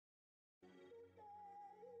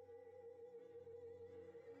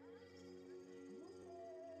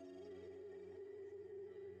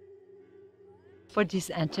for this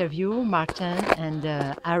interview, Martin and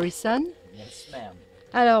Harrison. Yes, ma'am.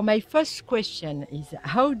 Alors, my first question is,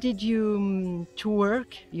 how did you to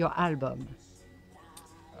work your album?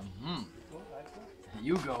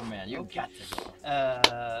 You go, man. You Ok. got to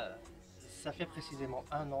go. Ça fait précisément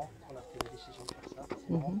un an qu'on a pris la décision de faire ça.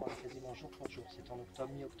 C'est vraiment qu'on a quasiment jour pour jour. C'est en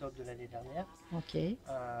octobre, mi-octobre de l'année dernière. Ok,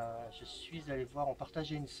 Je suis allé voir, on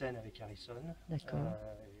partageait une scène avec Harrison. d'accord.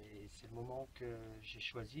 Et c'est le moment que j'ai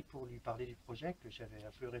choisi pour lui parler du projet, que j'avais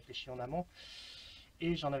un peu réfléchi en amont.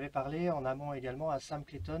 Et j'en avais parlé en amont également à Sam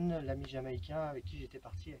Clayton, l'ami jamaïcain avec qui j'étais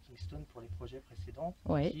parti à Kingston pour les projets précédents,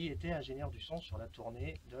 Oui. qui était ingénieur du son sur la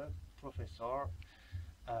tournée de Professor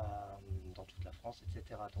dans toute la France,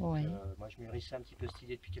 etc. Donc Oui. moi je mûrissais un petit peu cette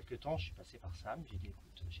idée depuis quelques temps, je suis passé par Sam, j'ai dit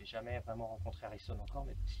écoute, j'ai jamais vraiment rencontré Harrison encore,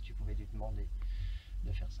 mais si tu pouvais lui demander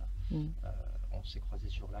de faire ça. On s'est croisés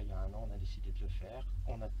ce jour-là il y a un an, on a décidé de le faire.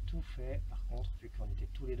 On a tout fait, par contre, vu qu'on était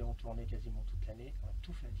tous les deux en tournée quasiment toute l'année, on a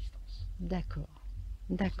tout fait à distance. D'accord,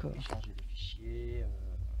 d'accord. Échanger des fichiers.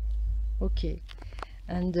 Ok.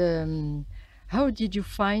 And how did you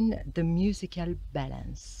find the musical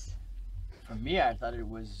balance? For me, I thought it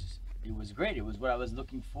was great. It was what I was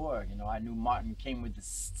looking for. You know, I knew Martin came with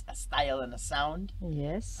a style and a sound.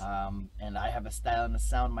 Yes. And I have a style and a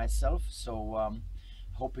sound myself. So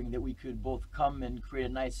hoping that we could both come and create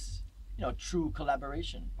a nice, you know, true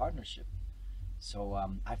collaboration, partnership. So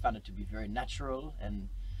I found it to be very natural, and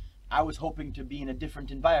I was hoping to be in a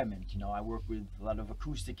different environment. You know, I work with a lot of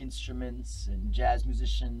acoustic instruments and jazz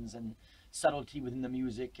musicians and subtlety within the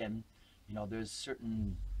music, and you know, there's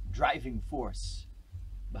certain driving force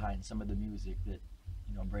behind some of the music that,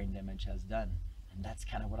 you know, Brain Damage has done, and that's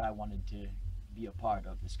kind of what I wanted to be a part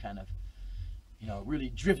of, this kind of, you know, really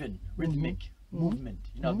driven rhythmic movement.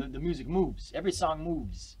 You know, the music moves, every song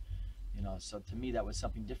moves, you know, so to me that was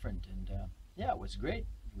something different, and yeah, it was great,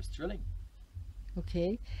 it was thrilling.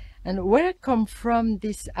 Okay. And where come from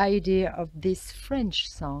this idea of this French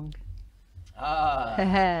song?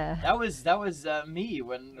 That was me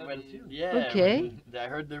when yeah, Okay. when I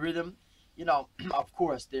heard the rhythm. You know, of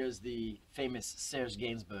course, there's the famous Serge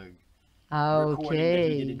Gainsbourg recording that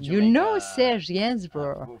he did Okay. in You know Jamaica. Serge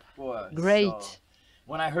Gainsbourg. Of course. Great. So,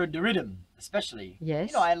 when I heard the rhythm, especially, Yes.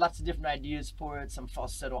 you know, I had lots of different ideas for it, some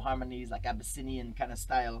falsetto harmonies, like Abyssinian kind of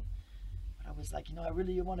style. But I was like, you know, I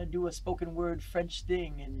really want to do a spoken word French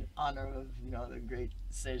thing in honor of, you know, the great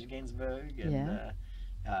Serge Gainsbourg and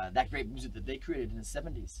that great music that they created in the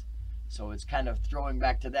 70s. So it's kind of throwing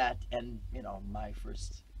back to that, and, you know, my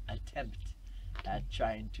first attempt at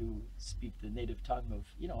trying to speak the native tongue of,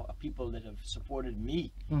 you know, people that have supported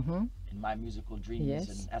me in my musical dreams Yes.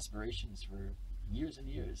 and aspirations for years and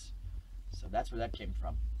years. So that's where that came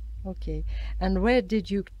from. Okay. And where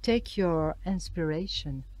did you take your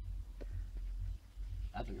inspiration?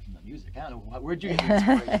 I took it from the music. I don't know, where'd you get your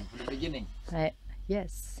inspiration from the beginning?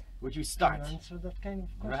 Yes. Where'd you start? Answer that kind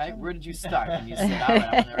of question. Right? Where did you start? And you said, all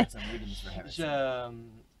right, I'm gonna write some rhythms for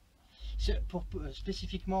Harrison.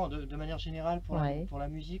 Spécifiquement, de manière générale, pour, Ouais. pour la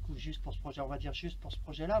musique ou juste pour ce projet, on va dire juste pour ce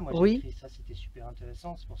projet-là, moi j'ai Oui. écrit ça, c'était super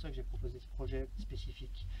intéressant, c'est pour ça que j'ai proposé ce projet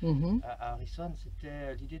spécifique à Harrison,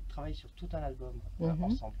 c'était l'idée de travailler sur tout un album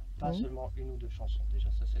ensemble, pas seulement une ou deux chansons,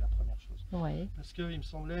 déjà ça c'est la première chose. Oui. Parce qu'il me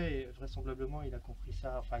semblait, et vraisemblablement il a compris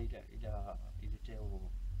ça, enfin il était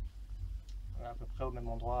à peu près au même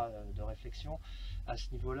endroit de réflexion à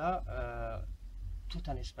ce niveau-là, tout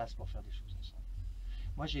un espace pour faire des choses ensemble.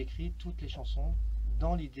 Moi j'ai écrit toutes les chansons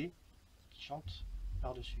dans l'idée qu'ils chantent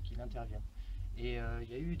par-dessus, qu'ils interviennent. Et il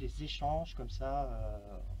y a eu des échanges comme ça,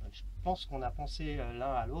 je pense qu'on a pensé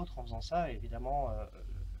l'un à l'autre en faisant ça, et évidemment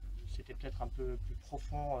c'était peut-être un peu plus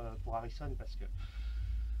profond pour Harrison parce que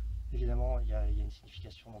évidemment il y a une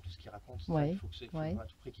signification dans tout ce qu'il raconte, ça, il faut à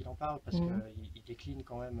tout prix qu'il en parle parce qu'il décline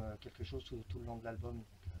quand même quelque chose tout le long de l'album. Donc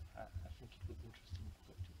I think it would be interesting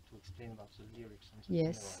to explain about the lyrics and the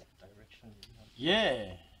Yes. direction.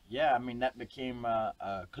 Yeah, I mean, that became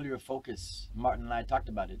a clear focus. Martin and I talked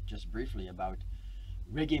about it just briefly, about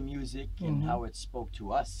reggae music and how it spoke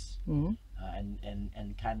to us,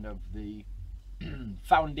 and kind of the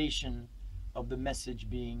foundation of the message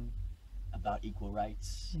being about equal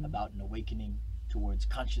rights, about an awakening towards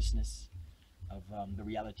consciousness of the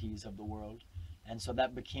realities of the world. And so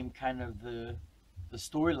that became kind of the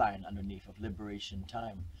storyline underneath of Liberation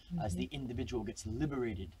Time. As the individual gets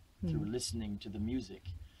liberated through listening to the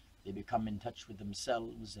music, they become in touch with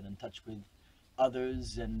themselves and in touch with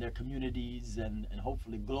others and their communities, and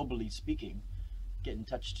hopefully globally speaking, get in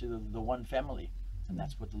touch to the one family. And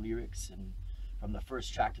that's what the lyrics, and from the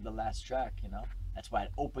first track to the last track, you know, that's why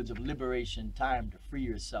it opens with Liberation Time, to free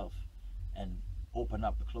yourself, and open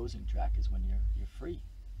up the closing track is when you're free.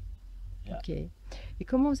 Yeah. Ok. Et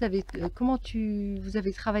comment vous avez, vous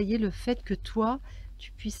avez travaillé le fait que toi,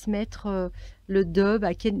 tu puisses mettre le dub,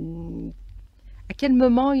 à quel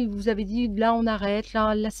moment vous avez dit là on arrête,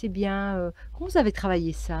 là c'est bien. Comment vous avez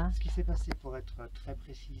travaillé ça? Ce qui s'est passé, pour être très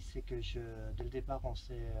précis, c'est que dès le départ, on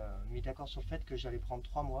s'est mis d'accord sur le fait que j'allais prendre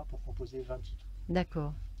 3 mois pour composer 20 titres.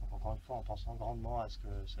 D'accord. Donc encore une fois, en pensant grandement à ce que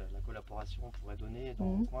la collaboration pourrait donner dans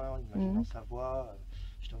mon coin, en imaginant sa voix.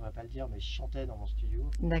 Je ne devrais pas le dire, mais je chantais dans mon studio.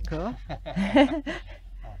 D'accord. I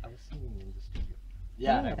was singing in the studio.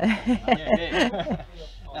 Yeah.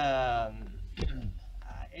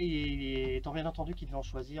 Et étant bien entendu qu'il devait en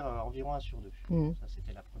choisir environ 1 sur 2. Ça,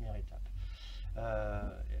 c'était la première étape.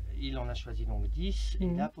 Il en a choisi donc 10 et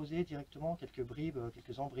il a posé directement quelques bribes,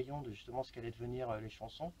 quelques embryons de justement ce qu'allaient devenir les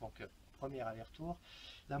chansons. Donc, premier aller-retour.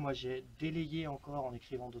 Là, moi, j'ai délayé encore en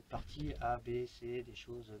écrivant d'autres parties, A, B, C, des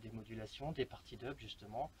choses, des modulations, des parties dub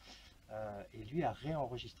justement. Et lui a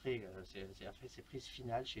réenregistré, a fait ses prises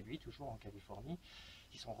finales chez lui, toujours en Californie.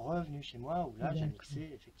 Ils sont revenus chez moi où là j'ai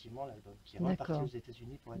mixé effectivement l'album qui est reparti aux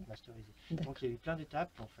États-Unis pour être masterisé. Donc il y a eu plein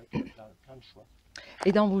d'étapes en fait, plein de choix.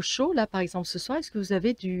 Et dans vos shows, là par exemple ce soir, est-ce que vous avez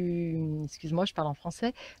excuse-moi je parle en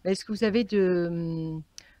français, mais est-ce que vous avez comment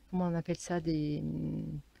on appelle ça,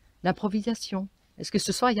 l'improvisation? Est-ce que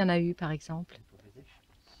ce soir il y en a eu par exemple?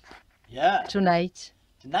 Yeah. Tonight,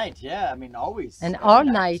 Yeah. I mean, always. and all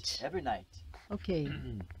night. Every night. Okay.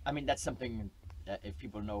 I mean, that's something. If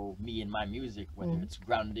people know me and my music, whether it's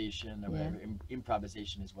groundation or whatever,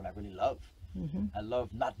 improvisation is what I really love. I love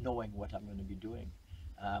not knowing what I'm going to be doing.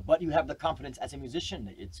 But you have the confidence as a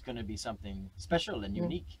musician, it's going to be something special and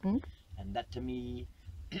unique. And that to me,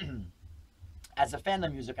 as a fan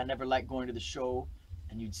of music, I never liked going to the show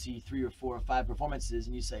and you'd see 3 or 4 or 5 performances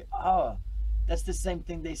and you say, oh, that's the same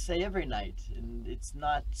thing they say every night. And it's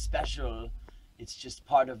not special, it's just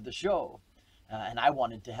part of the show. And I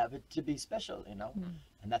wanted to have it to be special, you know?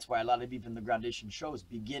 And that's why a lot of even the groundation shows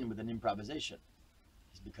begin with an improvisation.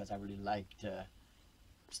 It's because I really like to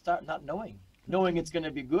start not knowing it's going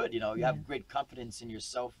to be good, you know? You have great confidence in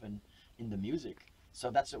yourself and in the music. So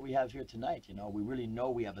that's what we have here tonight, you know? We really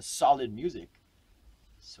know we have a solid music.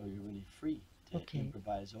 So you're really free to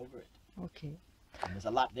improvise over it. Okay. And there's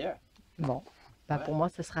a lot there. Bon. Bah pour moi,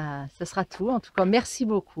 ce sera tout. En tout cas, merci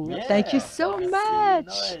beaucoup. Yeah, Thank you so much.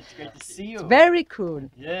 No, it's great to see you. Very cool.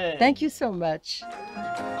 Yeah. Thank you so much.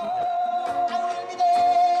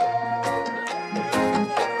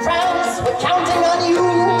 Friends, we're counting on you.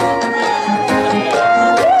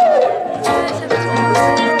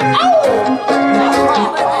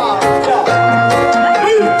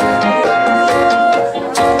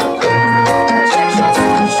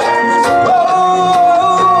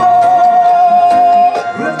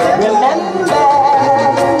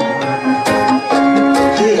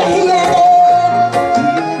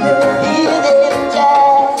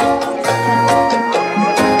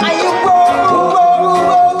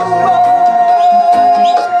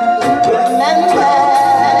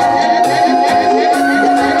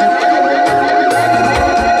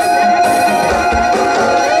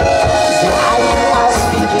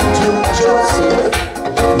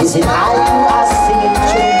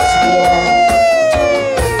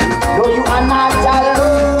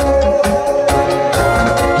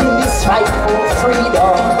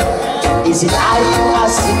 Is it I who are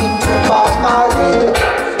singing to Bob Marley?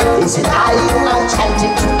 Is it I who are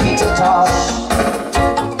chanting to Peter Tosh?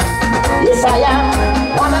 Yes, I am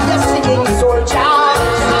one of the singing soldiers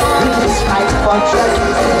in this fight for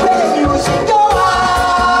justice. When music go on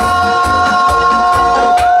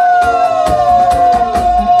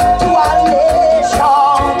to our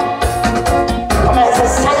nation, come as a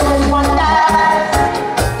silent wonder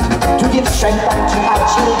to give strength unto our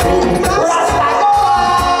children.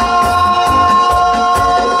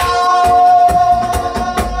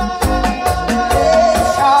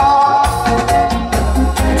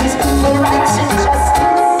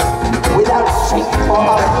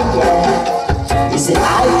 Is it I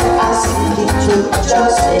who are singing to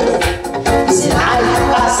Joseph? Is it I who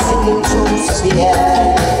are singing to Spear?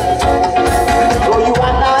 No, you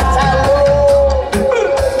are not alone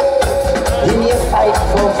in your fight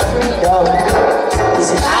for freedom. Is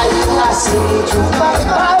it I who are singing to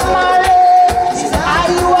Bob Marley? Is it I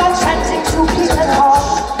who are chanting to Peter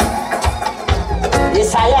Tosh?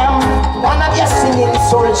 Yes, I am one of your singing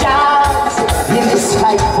soldiers in this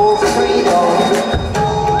fight for freedom.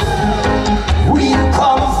 We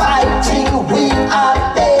come fighting, we are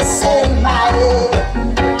facing mighty.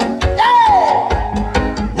 Yeah!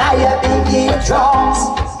 Now you're beating drums,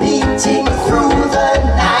 beating through the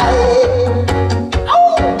night.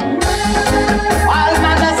 Oh! While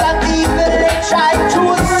manners and people they try to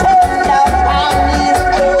send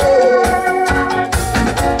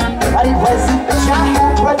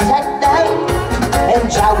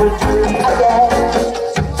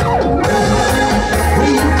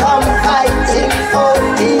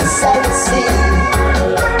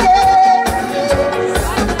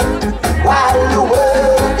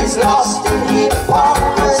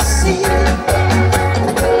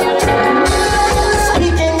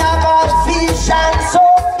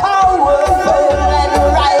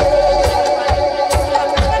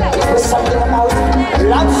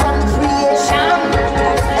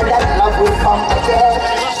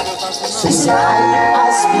It's I you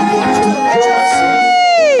are speaking to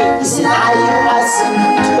Joseph. It's I you are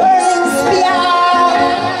singing to Cynthia.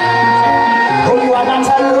 Oh, you are not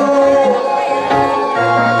alone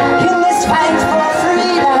in this fight for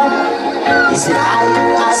freedom. It's I